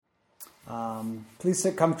Please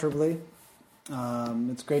sit comfortably.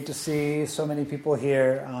 It's great to see so many people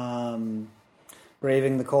here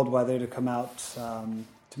braving the cold weather to come out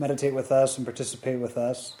to meditate with us and participate with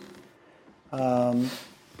us.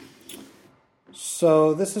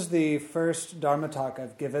 So this is the first Dharma talk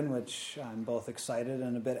I've given, which I'm both excited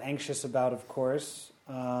and a bit anxious about, of course.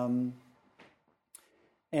 And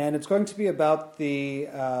it's going to be about the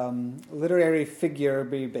literary figure,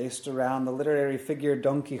 based around the literary figure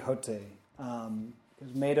Don Quixote.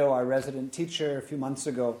 Because Mado, our resident teacher, a few months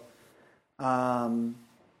ago,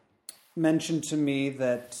 mentioned to me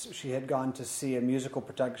that she had gone to see a musical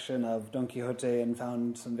production of Don Quixote and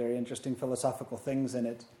found some very interesting philosophical things in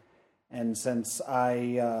it. And since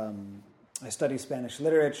I study Spanish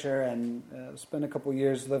literature and spent a couple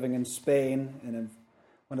years living in Spain, and I'm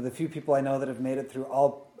one of the few people I know that have made it through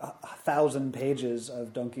all 1,000 pages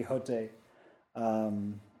of Don Quixote,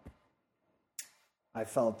 I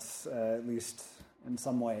felt, at least in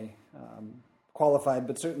some way, qualified,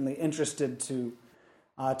 but certainly interested to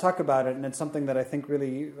talk about it. And it's something that I think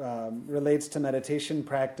really relates to meditation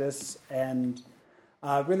practice and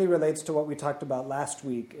really relates to what we talked about last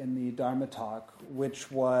week in the Dharma talk, which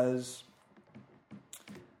was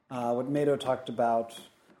what Mado talked about,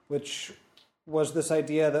 which was this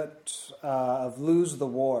idea that of lose the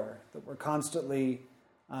war, that we're constantly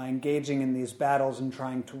engaging in these battles and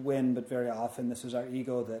trying to win, but very often this is our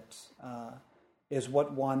ego that is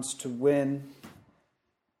what wants to win,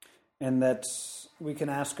 and that we can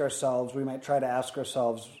ask ourselves, we might try to ask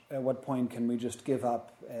ourselves, at what point can we just give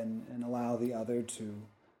up and allow the other to,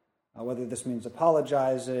 whether this means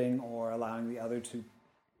apologizing or allowing the other to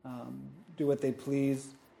do what they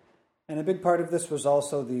please. And a big part of this was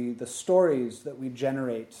also the stories that we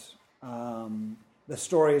generate, the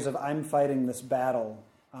stories of I'm fighting this battle,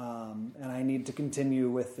 and I need to continue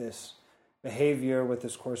with this behavior, with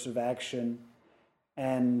this course of action.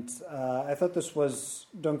 And I thought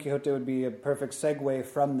Don Quixote would be a perfect segue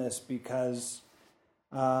from this because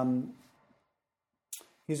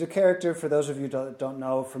he's a character, for those of you that don't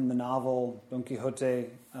know, from the novel Don Quixote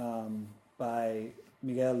by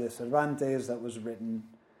Miguel de Cervantes that was written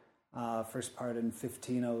first part in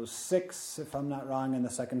 1506, if I'm not wrong, and the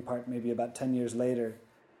second part maybe about 10 years later.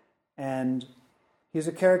 And he's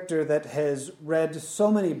a character that has read so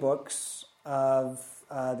many books of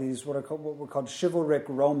these what were called chivalric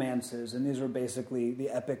romances, and these were basically the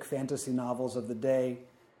epic fantasy novels of the day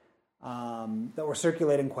that were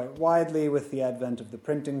circulating quite widely with the advent of the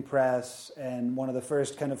printing press and one of the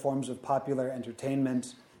first kind of forms of popular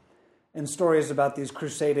entertainment, and stories about these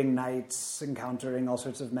crusading knights encountering all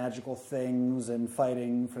sorts of magical things and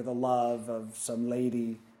fighting for the love of some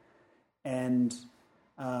lady. And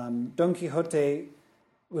Don Quixote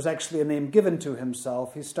was actually a name given to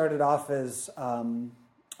himself. He started off as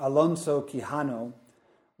Alonso Quijano,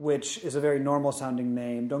 which is a very normal-sounding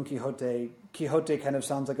name. Don Quixote, Quixote kind of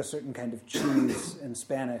sounds like a certain kind of cheese in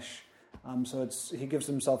Spanish. So he gives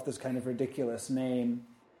himself this kind of ridiculous name.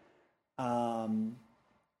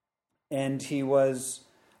 And he was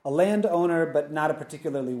a landowner, but not a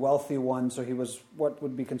particularly wealthy one, so he was what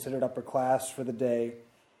would be considered upper class for the day.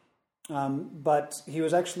 But he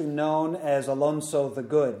was actually known as Alonso the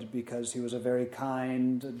Good because he was a very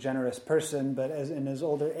kind, generous person, but in his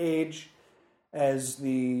older age, as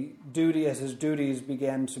his duties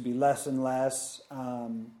began to be less and less,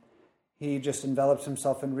 he just enveloped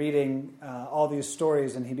himself in reading all these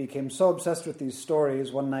stories, and he became so obsessed with these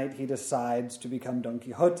stories. One night he decides to become Don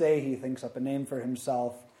Quixote. He thinks up a name for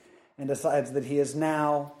himself and decides that he is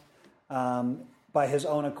now, by his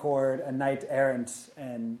own accord, a knight-errant,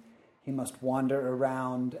 and he must wander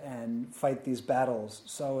around and fight these battles.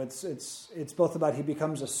 So it's both about he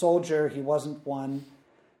becomes a soldier. He wasn't one.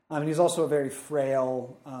 He's also a very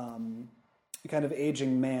frail, kind of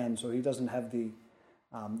aging man, so he doesn't have the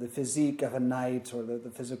physique of a knight or the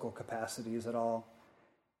physical capacities at all.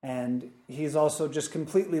 And he's also just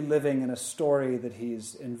completely living in a story that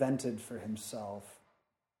he's invented for himself,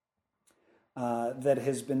 that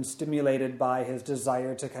has been stimulated by his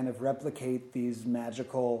desire to kind of replicate these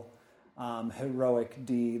magical, heroic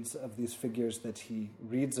deeds of these figures that he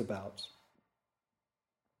reads about.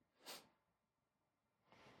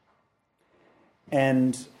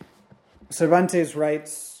 And Cervantes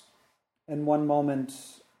writes in one moment,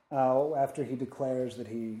 after he declares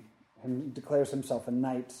himself a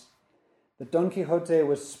knight, that Don Quixote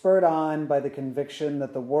was spurred on by the conviction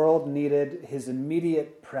that the world needed his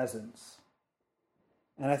immediate presence.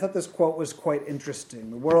 And I thought this quote was quite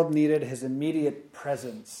interesting. The world needed his immediate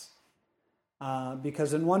presence.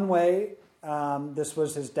 Because in one way, this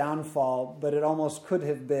was his downfall, but it almost could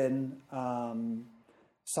have been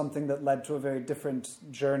something that led to a very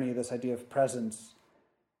different journey, this idea of presence.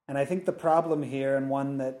 And I think the problem here, and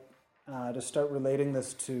one that, to start relating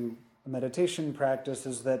this to a meditation practice,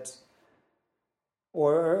 is that,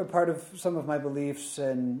 or a part of some of my beliefs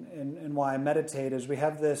and why I meditate, is we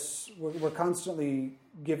have this, we're constantly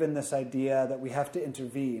given this idea that we have to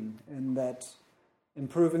intervene, and that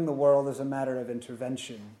improving the world is a matter of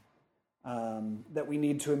intervention, that we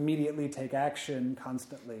need to immediately take action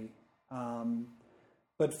constantly.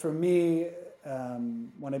 But for me,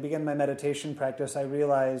 when I began my meditation practice, I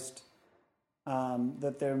realized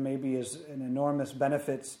that there maybe is an enormous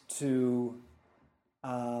benefit to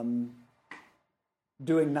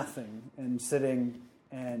doing nothing and sitting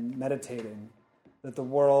and meditating, that the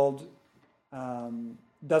world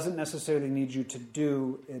doesn't necessarily need you to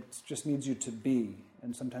do, it just needs you to be.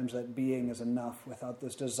 And sometimes that being is enough without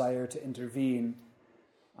this desire to intervene.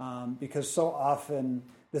 Because so often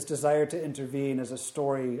this desire to intervene is a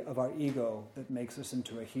story of our ego that makes us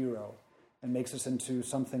into a hero and makes us into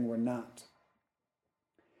something we're not.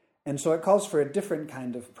 And so it calls for a different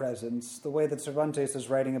kind of presence. The way that Cervantes is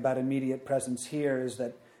writing about immediate presence here is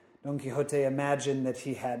that Don Quixote imagined that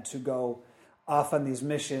he had to go off on these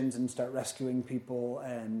missions and start rescuing people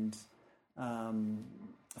and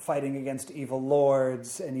fighting against evil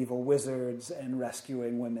lords and evil wizards and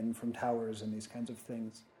rescuing women from towers and these kinds of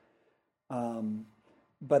things.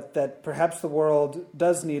 But that perhaps the world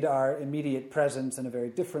does need our immediate presence in a very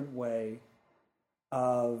different way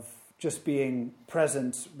of just being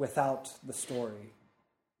present without the story,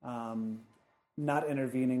 not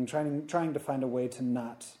intervening, trying to find a way to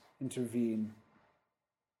not intervene.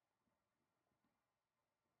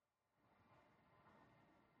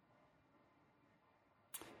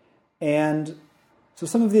 And so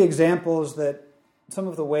some of the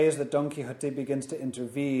ways that Don Quixote begins to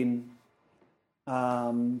intervene,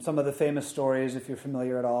 some of the famous stories, if you're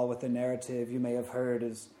familiar at all with the narrative, you may have heard,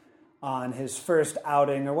 is on his first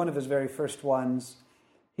outing, or one of his very first ones,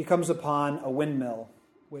 he comes upon a windmill,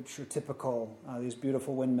 which are typical, these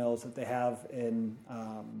beautiful windmills that they have in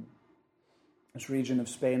this region of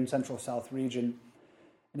Spain, central south region.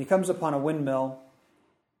 And he comes upon a windmill,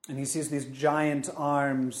 and he sees these giant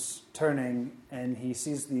arms turning, and he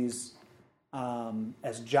sees these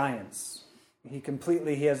as giants. He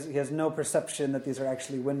has no perception that these are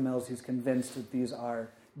actually windmills. He's convinced that these are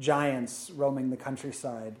giants roaming the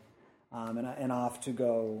countryside and off to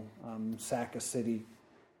go sack a city.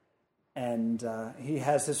 And he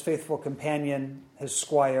has his faithful companion, his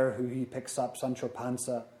squire, who he picks up, Sancho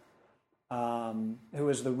Panza, who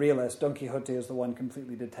is the realist. Don Quixote is the one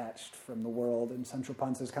completely detached from the world, and Sancho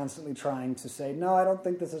Panza is constantly trying to say, no, I don't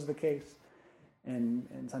think this is the case.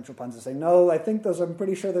 And Sancho Panza is saying, no, I'm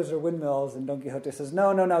pretty sure those are windmills. And Don Quixote says,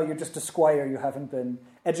 no, you're just a squire. You haven't been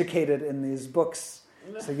educated in these books,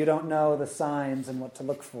 so you don't know the signs and what to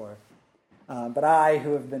look for. But I,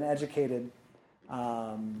 who have been educated,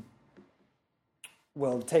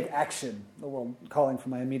 will take action, the world calling for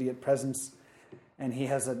my immediate presence. And he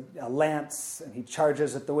has a lance, and he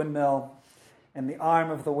charges at the windmill, and the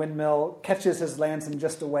arm of the windmill catches his lance in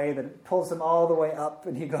just a way that it pulls him all the way up,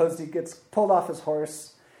 and he gets pulled off his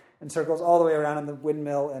horse and circles all the way around in the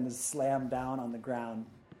windmill and is slammed down on the ground.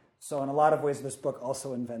 So in a lot of ways, this book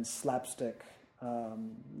also invents slapstick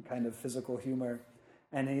kind of physical humor.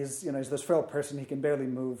 And he's this frail person. He can barely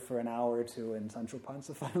move for an hour or two, and Sancho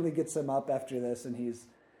Panza finally gets him up after this, and he's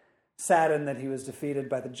saddened that he was defeated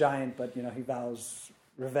by the giant, but he vows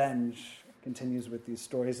revenge, continues with these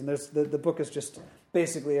stories. And the book is just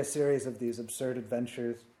basically a series of these absurd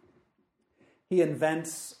adventures. He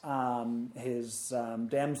invents his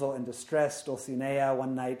damsel in distress, Dulcinea,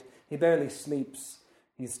 one night. He barely sleeps.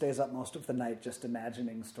 He stays up most of the night just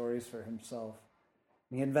imagining stories for himself.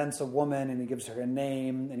 And he invents a woman, and he gives her a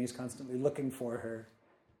name, and he's constantly looking for her.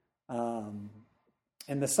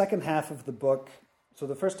 In the second half of the book, so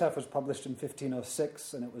the first half was published in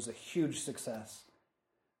 1506, and it was a huge success.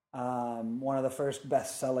 One of the first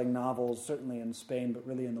best-selling novels, certainly in Spain, but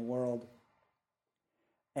really in the world.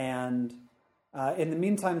 And in the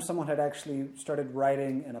meantime, someone had actually started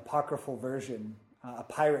writing an apocryphal version, a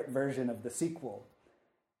pirate version of the sequel.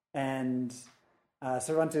 And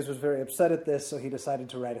Cervantes was very upset at this, so he decided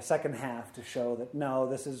to write a second half to show that, no,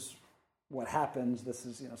 this is what happens. This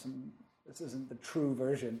is, this isn't the true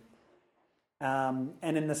version. And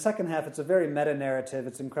in the second half, it's a very meta-narrative.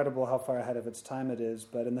 It's incredible how far ahead of its time it is.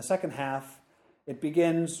 But in the second half, it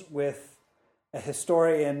begins with a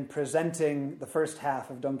historian presenting the first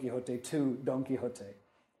half of Don Quixote to Don Quixote,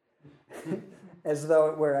 as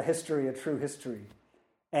though it were a true history.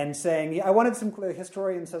 And saying, Sir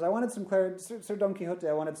Don Quixote,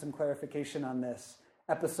 I wanted some clarification on this.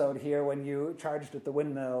 episode here when you charged at the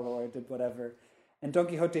windmill or did whatever. And Don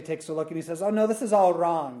Quixote takes a look and he says, oh no, this is all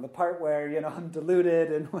wrong. The part where, I'm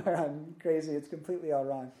deluded and where I'm crazy, it's completely all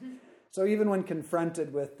wrong. So even when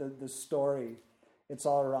confronted with the story, it's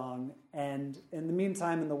all wrong. And in the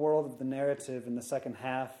meantime, in the world of the narrative, in the second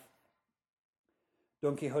half,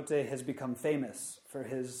 Don Quixote has become famous for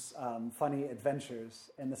his funny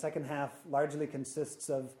adventures. And the second half largely consists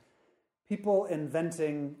of people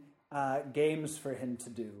inventing games for him to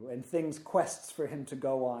do and quests for him to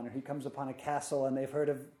go on. Or he comes upon a castle and they've heard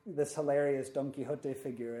of this hilarious Don Quixote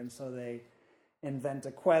figure, and so they invent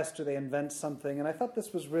a quest or they invent something. And I thought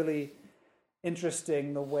this was really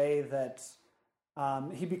interesting, the way that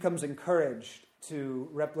he becomes encouraged to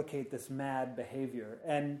replicate this mad behavior.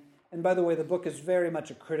 And by the way, the book is very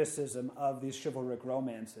much a criticism of these chivalric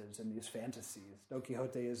romances and these fantasies. Don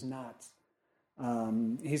Quixote is not.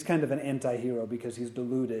 He's kind of an anti-hero because he's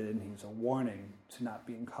deluded, and he's a warning to not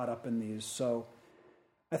being caught up in these. So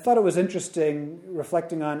I thought it was interesting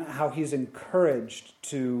reflecting on how he's encouraged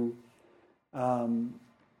to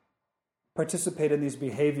participate in these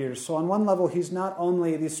behaviors. So on one level, he's not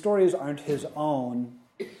only, these stories aren't his own,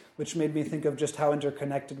 which made me think of just how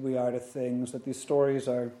interconnected we are to things, that these stories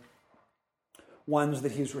are ones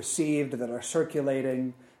that he's received, that are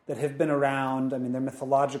circulating, that have been around. I mean, they're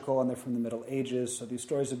mythological and they're from the Middle Ages, so these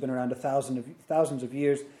stories have been around thousands of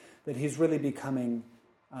years, that he's really becoming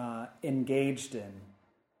engaged in.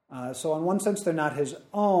 So in one sense, they're not his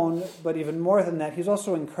own, but even more than that, he's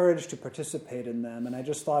also encouraged to participate in them. And I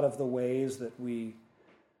just thought of the ways that we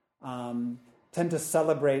tend to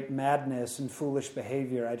celebrate madness and foolish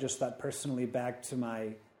behavior. I just thought personally back to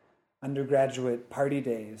my undergraduate party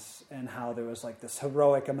days and how there was like this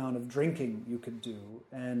heroic amount of drinking you could do,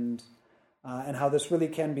 and how this really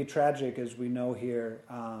can be tragic, as we know here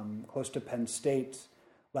close to Penn State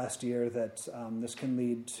last year, that this can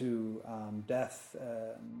lead to death,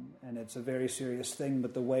 and it's a very serious thing.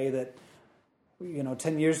 But the way that,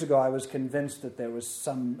 10 years ago I was convinced that there was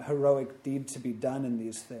some heroic deed to be done in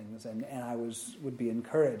these things, and I would be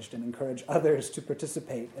encouraged and encourage others to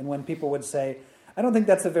participate. And when people would say, I don't think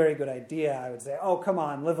that's a very good idea, I would say, oh, come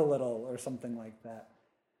on, live a little, or something like that.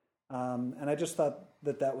 And I just thought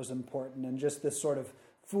that was important, and just this sort of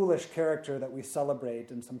foolish character that we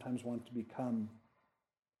celebrate and sometimes want to become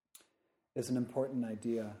is an important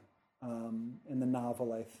idea in the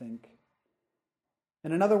novel, I think.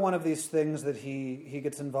 And another one of these things that he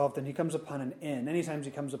gets involved in, he comes upon an inn. Anytime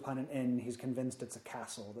he comes upon an inn, he's convinced it's a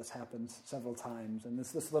castle. This happens several times. And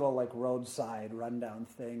this little like roadside rundown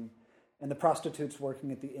thing. And the prostitutes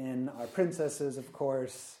working at the inn are princesses, of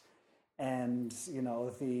course. And,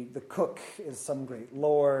 the cook is some great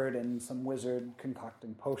lord and some wizard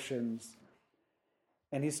concocting potions.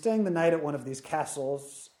 And he's staying the night at one of these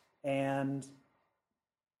castles, and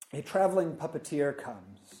a traveling puppeteer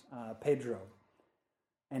comes, Pedro.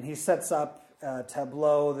 And he sets up a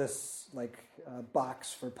tableau, this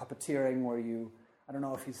box for puppeteering where I don't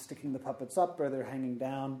know if he's sticking the puppets up or they're hanging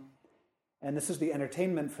down. And this is the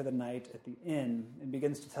entertainment for the night at the inn, and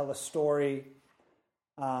begins to tell a story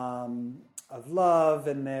of love,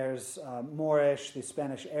 and there's Moorish, the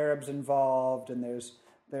Spanish Arabs involved, and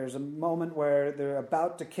there's a moment where they're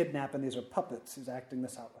about to kidnap, and these are puppets. He's acting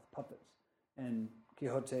this out with puppets, and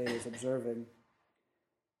Quixote is observing.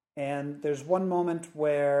 And there's one moment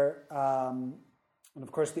where, and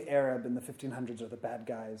of course the Arab in the 1500s are the bad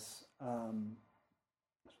guys, so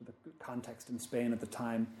the context in Spain at the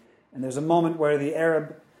time. And there's a moment where the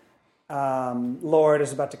Arab lord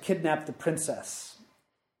is about to kidnap the princess.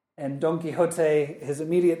 And Don Quixote, his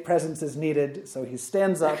immediate presence is needed, so he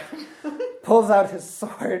stands up, pulls out his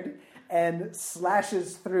sword, and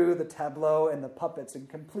slashes through the tableau and the puppets and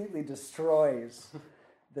completely destroys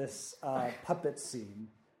this puppet scene.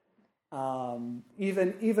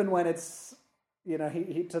 Even when it's, he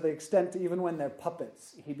to the extent, even when they're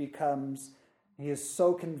puppets, he is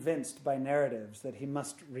so convinced by narratives that he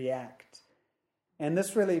must react. And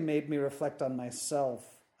this really made me reflect on myself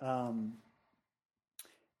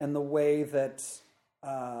and the way that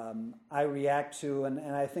I react to,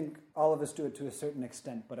 and I think all of us do it to a certain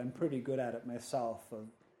extent, but I'm pretty good at it myself, of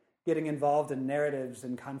getting involved in narratives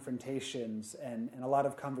and confrontations and a lot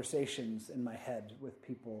of conversations in my head with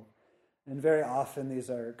people. And very often these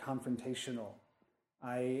are confrontational.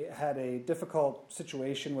 I had a difficult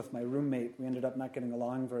situation with my roommate. We ended up not getting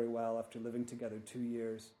along very well after living together 2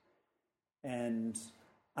 years. And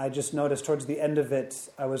I just noticed towards the end of it,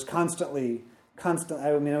 I was constantly,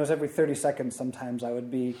 it was every 30 seconds sometimes I would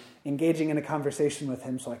be engaging in a conversation with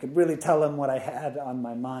him so I could really tell him what I had on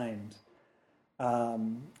my mind.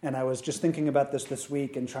 And I was just thinking about this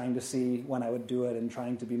week and trying to see when I would do it and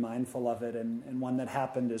trying to be mindful of it. And one that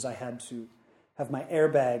happened is I had to have my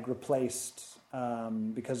airbag replaced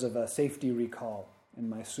because of a safety recall in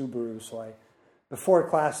my Subaru. So before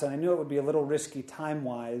class, and I knew it would be a little risky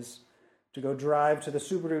time-wise, to go drive to the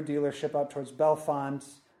Subaru dealership out towards Bellefonte,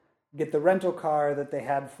 get the rental car that they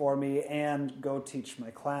had for me, and go teach my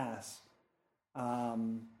class.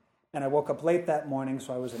 And I woke up late that morning,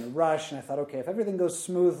 so I was in a rush, and I thought, okay, if everything goes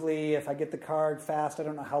smoothly, if I get the car fast, I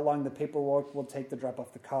don't know how long the paperwork will take to drop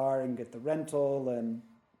off the car and get the rental and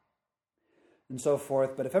so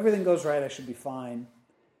forth, but if everything goes right, I should be fine.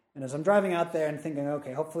 And as I'm driving out there and thinking,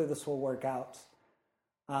 okay, hopefully this will work out,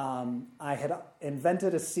 I had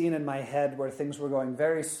invented a scene in my head where things were going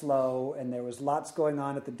very slow and there was lots going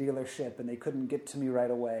on at the dealership and they couldn't get to me right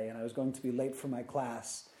away and I was going to be late for my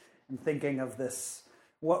class, and thinking of this,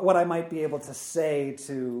 what I might be able to say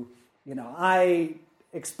to, I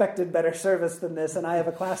expected better service than this and I have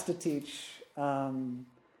a class to teach,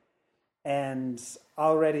 and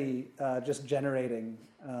already just generating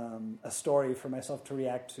a story for myself to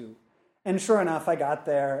react to. And sure enough, I got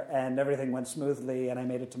there and everything went smoothly and I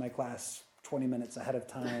made it to my class 20 minutes ahead of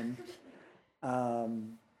time.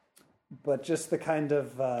 But just the kind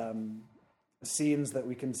of scenes that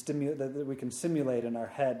we can simulate in our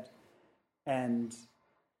head. And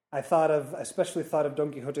I especially thought of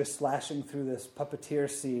Don Quixote slashing through this puppeteer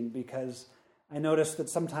scene, because I noticed that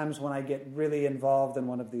sometimes when I get really involved in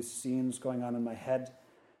one of these scenes going on in my head,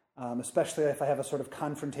 especially if I have a sort of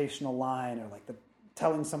confrontational line or like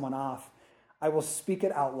telling someone off, I will speak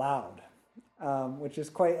it out loud, which is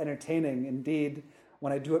quite entertaining indeed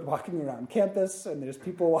when I do it walking around campus and there's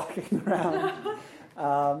people walking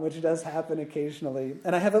around, which does happen occasionally.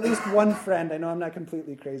 And I have at least one friend, I know I'm not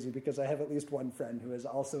completely crazy because I have at least one friend who has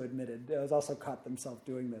also caught themselves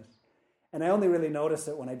doing this. And I only really notice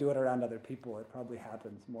it when I do it around other people. It probably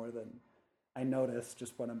happens more than I notice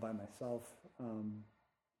just when I'm by myself.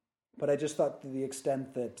 But I just thought, to the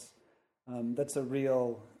extent that that's a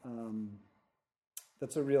real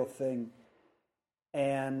thing.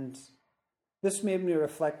 And this made me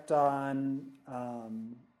reflect on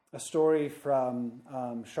a story from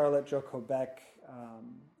Charlotte Joko Beck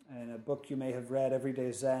in a book you may have read,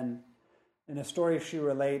 Everyday Zen. In a story she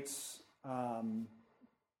relates,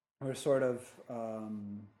 or sort of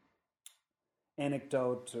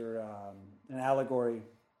anecdote or an allegory,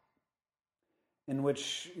 in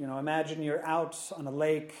which, imagine you're out on a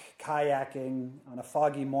lake kayaking on a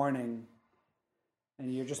foggy morning,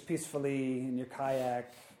 and you're just peacefully in your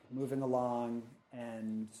kayak moving along,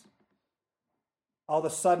 and all of a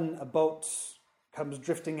sudden a boat comes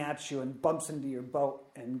drifting at you and bumps into your boat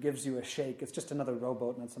and gives you a shake. It's just another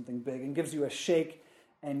rowboat, not something big, and gives you a shake,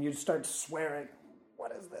 and you start swearing,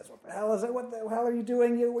 "What is this? What the hell is it? What the hell are you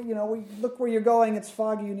doing? Look where you're going. It's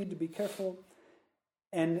foggy. You need to be careful."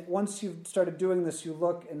 And once you've started doing this, you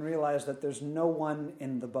look and realize that there's no one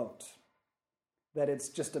in the boat, that it's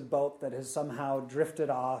just a boat that has somehow drifted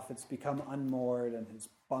off, it's become unmoored, and has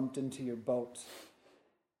bumped into your boat.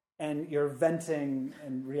 And you're venting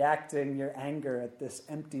and reacting your anger at this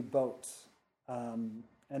empty boat. And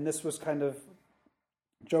this was kind of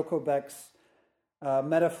Joko Beck's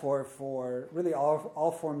metaphor for really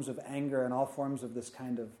all forms of anger and all forms of this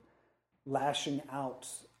kind of lashing out,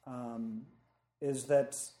 is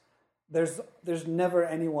that there's never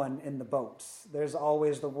anyone in the boat. There's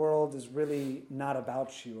always, the world is really not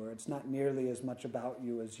about you, or it's not nearly as much about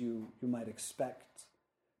you as you might expect.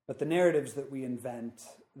 But the narratives that we invent,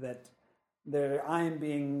 that I am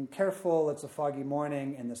being careful, it's a foggy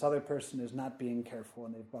morning, and this other person is not being careful,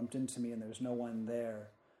 and they've bumped into me and there's no one there.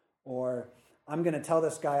 Or I'm going to tell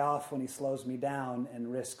this guy off when he slows me down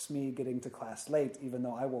and risks me getting to class late, even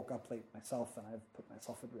though I woke up late myself and I've put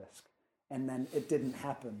myself at risk. And then it didn't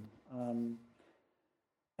happen. And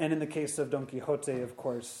in the case of Don Quixote, of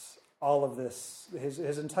course, all of this,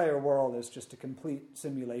 his entire world is just a complete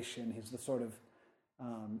simulation. He's the sort of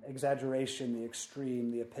exaggeration, the extreme,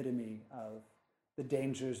 the epitome of the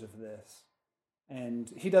dangers of this. And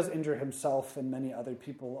he does injure himself and many other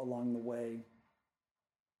people along the way.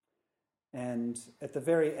 And at the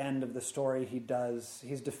very end of the story,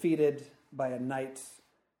 he's defeated by a knight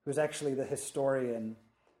who's actually the historian,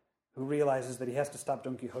 who realizes that he has to stop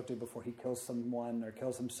Don Quixote before he kills someone or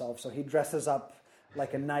kills himself. So he dresses up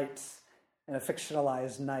like a knight, and a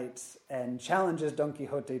fictionalized knight, and challenges Don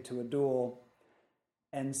Quixote to a duel,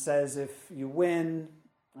 and says, if you win,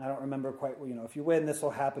 I don't remember quite, if you win, this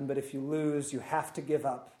will happen, but if you lose, you have to give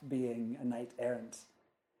up being a knight errant.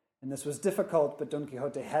 And this was difficult, but Don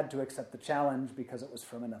Quixote had to accept the challenge because it was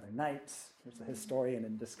from another knight. There's a historian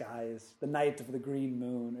in disguise, the Knight of the Green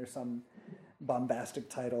Moon, or some bombastic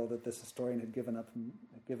title that this historian had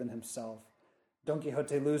given himself. Don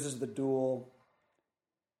Quixote loses the duel,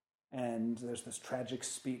 and there's this tragic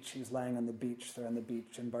speech. He's lying on the beach. They're on the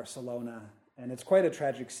beach in Barcelona, and it's quite a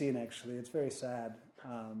tragic scene, actually. It's very sad.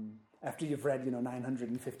 After you've read,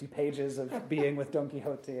 950 pages of being with Don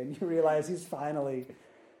Quixote, and you realize he's finally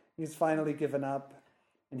given up,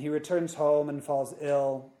 and he returns home and falls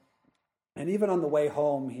ill. And even on the way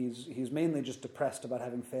home, he's mainly just depressed about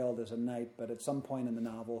having failed as a knight. But at some point in the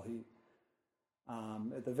novel,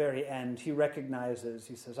 at the very end, he recognizes.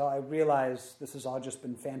 He says, "Oh, I realize this has all just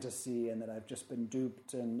been fantasy, and that I've just been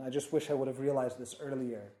duped, and I just wish I would have realized this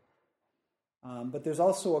earlier." But there's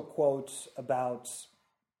also a quote about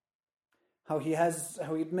how he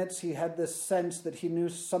admits he had this sense that he knew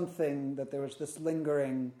something, that there was this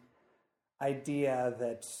lingering idea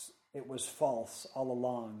that it was false all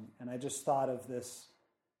along. And I just thought of this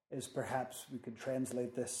as perhaps we could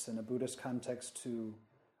translate this in a Buddhist context to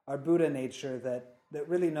our Buddha nature that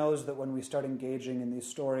really knows that when we start engaging in these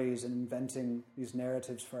stories and inventing these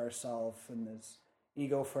narratives for ourselves and this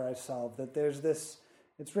ego for ourselves, that there's this,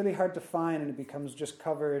 it's really hard to find, and it becomes just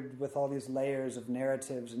covered with all these layers of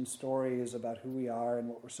narratives and stories about who we are and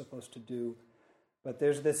what we're supposed to do. But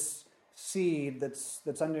there's this seed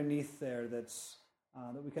that's underneath there that's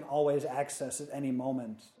that we can always access at any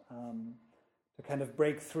moment to kind of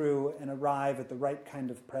break through and arrive at the right kind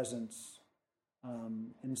of presence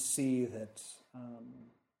and see that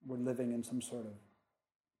we're living in some sort of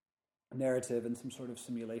narrative and some sort of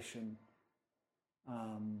simulation.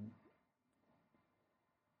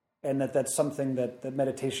 And that's something that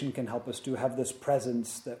meditation can help us do, have this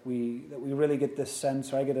presence that we really get this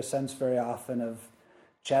sense, or I get a sense very often of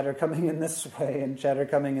chatter coming in this way and chatter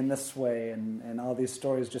coming in this way, and all these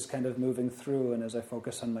stories just kind of moving through, and as I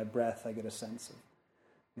focus on my breath, I get a sense of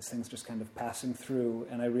these things just kind of passing through,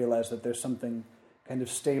 and I realize that there's something kind of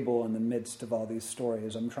stable in the midst of all these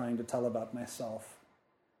stories I'm trying to tell about myself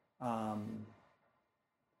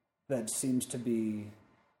that seems to be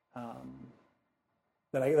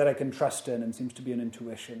that I can trust in, and seems to be an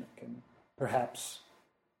intuition that can perhaps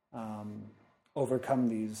overcome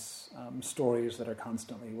these stories that we're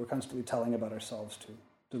constantly telling about ourselves to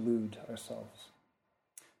delude ourselves.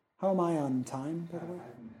 How am I on time, by the way?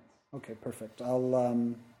 5 minutes. Okay, perfect.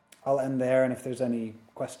 I'll end there, and if there's any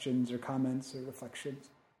questions or comments or reflections,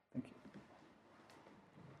 thank you.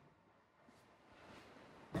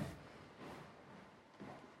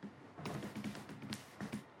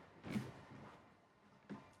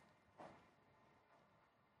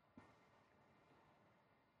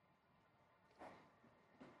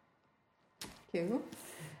 You.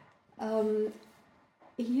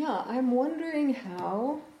 I'm wondering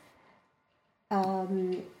how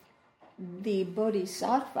the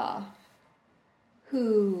bodhisattva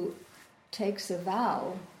who takes a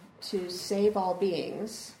vow to save all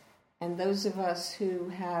beings, and those of us who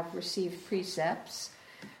have received precepts,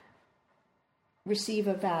 take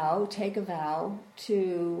a vow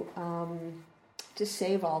to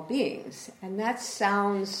save all beings, and that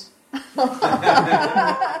sounds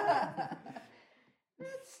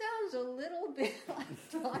a little bit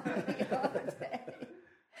like Don Quixote.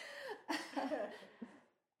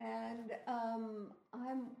 And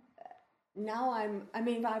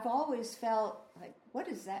I've always felt like, what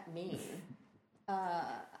does that mean?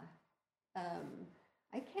 I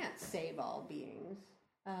can't save all beings.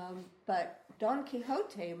 But Don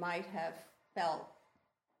Quixote might have felt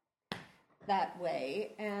that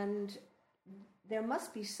way, and there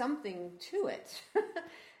must be something to it.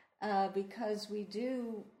 Because we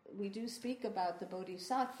do speak about the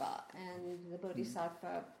bodhisattva, and the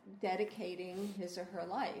bodhisattva dedicating his or her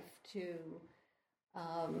life to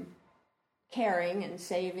caring and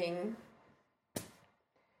saving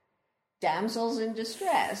damsels in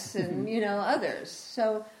distress and others.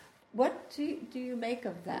 So what do you make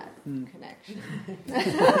of that connection?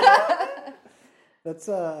 That's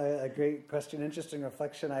a great question, interesting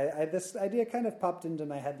reflection. This idea kind of popped into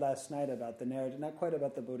my head last night about the narrative, not quite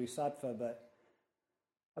about the bodhisattva, but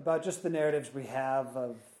about just the narratives we have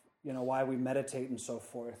of, why we meditate and so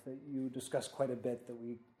forth, that you discuss quite a bit,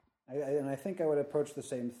 and I think I would approach the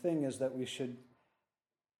same thing, is that we should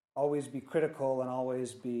always be critical and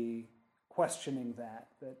always be questioning that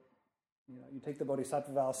you take the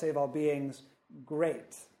bodhisattva vow, save all beings,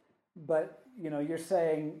 great. But, you're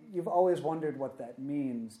saying you've always wondered what that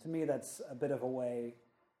means. To me, that's a bit of a way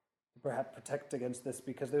perhaps protect against this,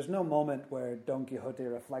 because there's no moment where Don Quixote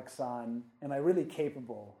reflects on, am I really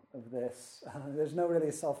capable of this? There's no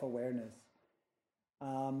really self-awareness.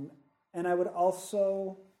 And I would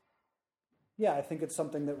also, I think it's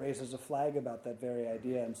something that raises a flag about that very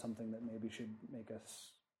idea, and something that maybe should make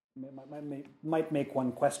us, might make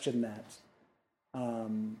one question that.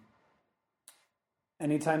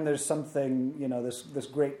 Anytime there's something, this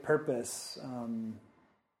great purpose,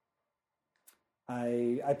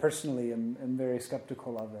 I personally am very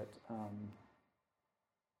skeptical of it.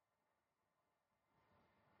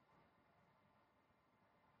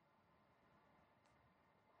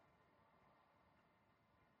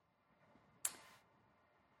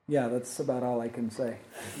 Yeah, that's about all I can say.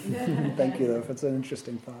 Thank you, though. It's an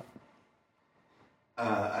interesting thought.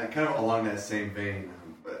 Kind of along that same vein,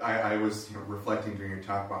 I was reflecting during your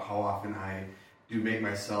talk about how often I do make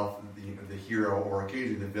myself the hero or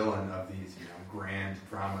occasionally the villain of these grand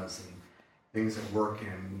dramas and things at work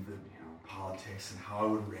and the politics and how I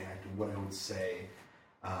would react and what I would say.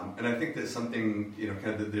 And I think that something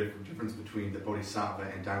kind of the difference between the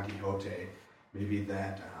Bodhisattva and Don Quixote, maybe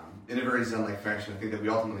that in a very Zen-like fashion, I think that we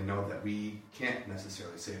ultimately know that we can't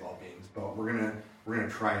necessarily save all beings, but we're gonna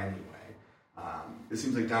try anyway. It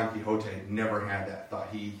seems like Don Quixote never had that thought.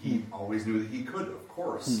 He always knew that he could, of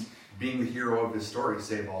course, being the hero of his story,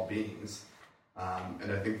 save all beings.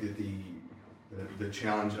 And I think that the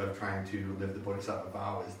challenge of trying to live the Bodhisattva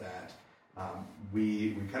vow is that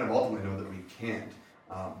we kind of ultimately know that we can't,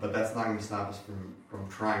 but that's not going to stop us from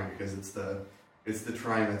trying, because it's the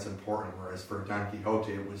trying that's important. Whereas for Don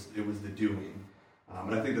Quixote, it was the doing.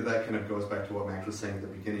 And I think that kind of goes back to what Max was saying at the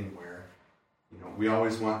beginning, where we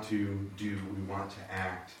always want to do, we want to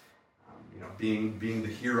act. Being the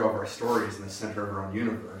hero of our stories in the center of our own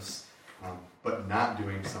universe, but not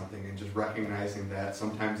doing something and just recognizing that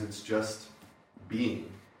sometimes it's just being.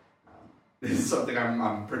 It's something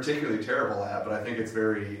I'm particularly terrible at, but I think it's a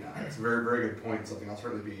very very good point. Something I'll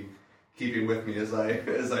certainly be keeping with me as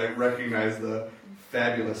I recognize the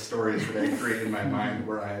fabulous stories that I create in my mind,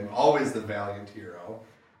 where I am always the valiant hero.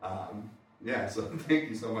 So thank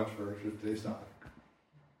you so much for today's talk.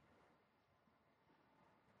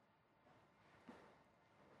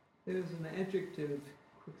 There's an adjective,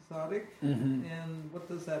 quixotic, and what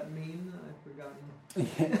does that mean? I've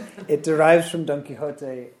forgotten. It derives from Don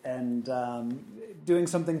Quixote, and doing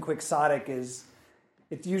something quixotic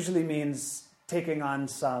it usually means taking on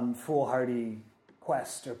some foolhardy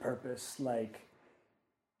quest or purpose. Like,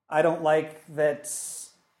 I don't like that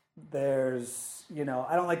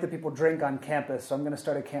I don't like that people drink on campus, so I'm going to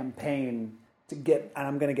start a campaign and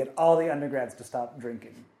I'm going to get all the undergrads to stop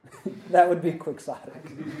drinking. That would be quixotic.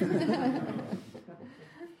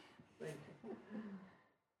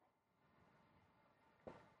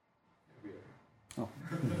 Oh.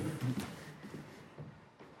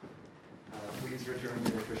 Please return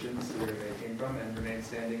your cushions to where they came from and remain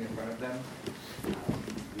standing in front of them.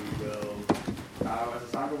 We will bow as a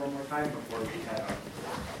sangha one more time before we head out.